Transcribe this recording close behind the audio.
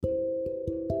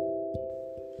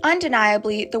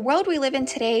Undeniably, the world we live in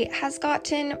today has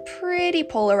gotten pretty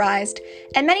polarized,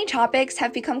 and many topics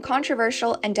have become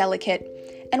controversial and delicate.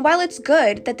 And while it's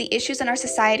good that the issues in our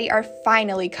society are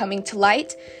finally coming to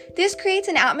light, this creates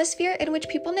an atmosphere in which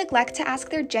people neglect to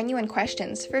ask their genuine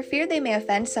questions for fear they may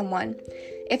offend someone.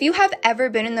 If you have ever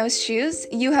been in those shoes,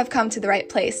 you have come to the right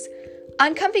place.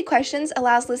 Uncomfy Questions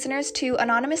allows listeners to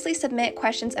anonymously submit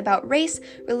questions about race,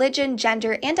 religion,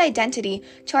 gender, and identity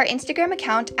to our Instagram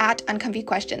account at Uncomfy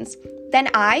Questions. Then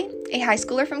I, a high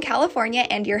schooler from California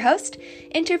and your host,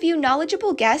 interview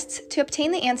knowledgeable guests to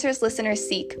obtain the answers listeners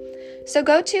seek. So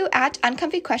go to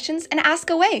 @Uncomfy Questions and ask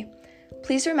away.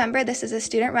 Please remember this is a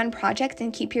student-run project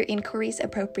and keep your inquiries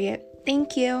appropriate.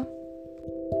 Thank you.